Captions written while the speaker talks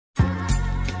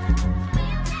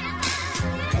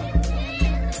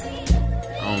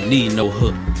I don't need no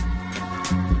hook.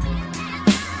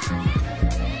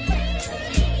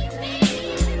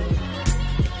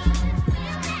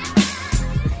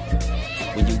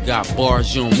 When you got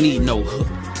bars, you don't need no hook.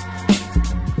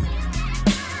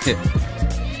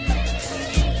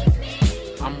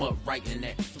 I'm up writing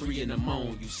at 3 in the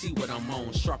morning. You see what I'm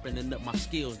on, sharpening up my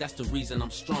skills. That's the reason I'm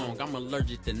strong. I'm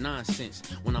allergic to nonsense.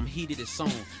 When I'm heated, it's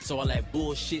on. So all that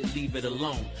bullshit, leave it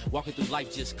alone. Walking through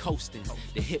life just coasting.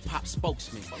 The hip hop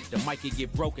spokesman. The mic can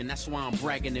get broken. That's why I'm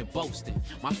bragging and boasting.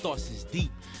 My thoughts is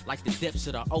deep, like the depths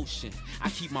of the ocean. I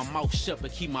keep my mouth shut,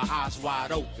 but keep my eyes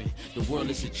wide open. The world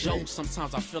is a joke.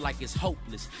 Sometimes I feel like it's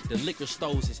hopeless. The liquor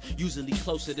stores is usually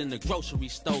closer than the grocery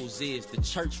stores is. The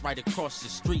church right across the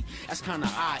street. That's kinda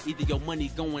odd. Either your money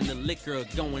going to liquor or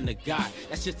going to God.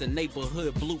 That's just a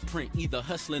neighborhood blueprint. Either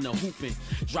hustling or hooping.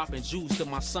 Dropping jewels to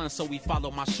my son so he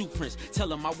follow my shoe prints.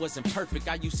 Tell him I wasn't perfect.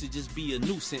 I used to just be a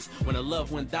nuisance. When a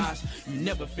loved one dies, you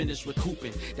never finish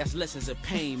recouping. That's lessons of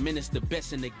pain. Menace the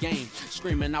best in the game.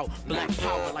 Screaming out black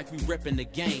power like we repping the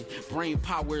game. Brain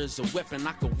power is a weapon.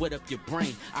 I can wet up your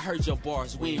brain. I heard your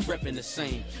bars. We ain't repping the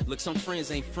same. Look, some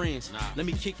friends ain't friends. Let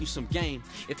me kick you some game.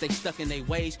 If they stuck in their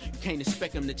ways, you can't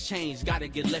expect them to change. Gotta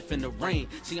get left in the rain.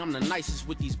 See, I'm the nicest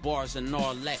with these bars and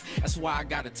all that. That's why I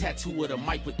got a tattoo of the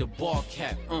mic with the ball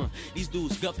cap. These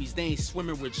dudes guppies, they ain't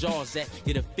swimming where jaws at.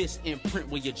 Get a fist imprint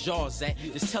where your jaws at.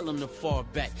 Just tell them to fall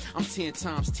back. I'm 10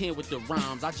 times 10 with the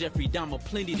rhymes. I Jeffrey Dahmer,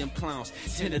 plenty them clowns,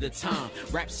 10 at a time.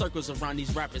 Rap circles around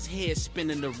these rappers, heads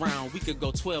spinning around. We could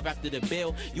go 12 after the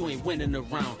bell, you ain't winning the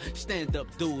round. Stand up,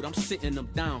 dude, I'm sitting them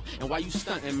down. And while you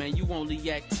stunting, man, you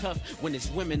only act tough when it's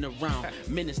women around.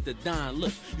 Menace the Don,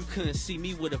 look, you couldn't see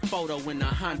me with a photo in the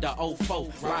Honda 04.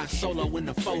 Ride solo in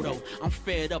the photo. I'm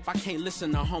fed up, I can't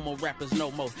listen to homo rappers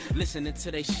no more. Listening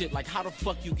to they shit like, how the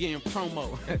fuck you getting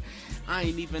promo? I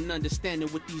ain't even understanding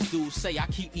what these dudes say. I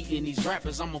keep eating these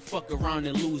rappers, I'ma fuck around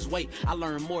and lose weight. I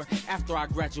learned more after I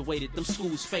graduated, them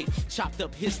schools fake. Chopped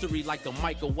up history like a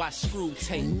Michael Watt screw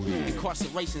tape.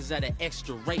 Incarcerations at an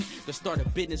extra rate. To start a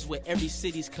business with every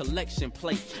city's collection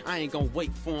plate. I ain't gonna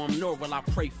wait for them, nor will I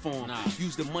pray for them.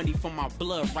 Use the money from my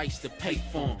blood rights to pay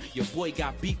for them. Your boy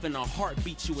got beef in a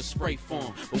heartbeat, you a spray for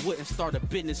him. But wouldn't start a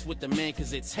business with the man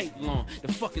cause it take long.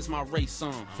 The fuck is my race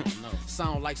on?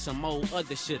 Sound like some old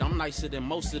other shit. I'm nicer than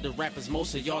most of the rappers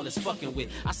most of y'all is fucking with.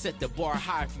 I set the bar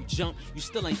high, if you jump, you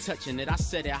still ain't touching it. I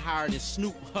set it higher than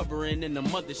Snoop hovering in the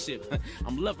mothership.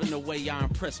 I'm loving the way I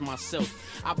impress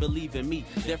myself. I believe in me,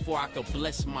 therefore I could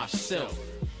bless myself.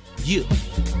 Yeah.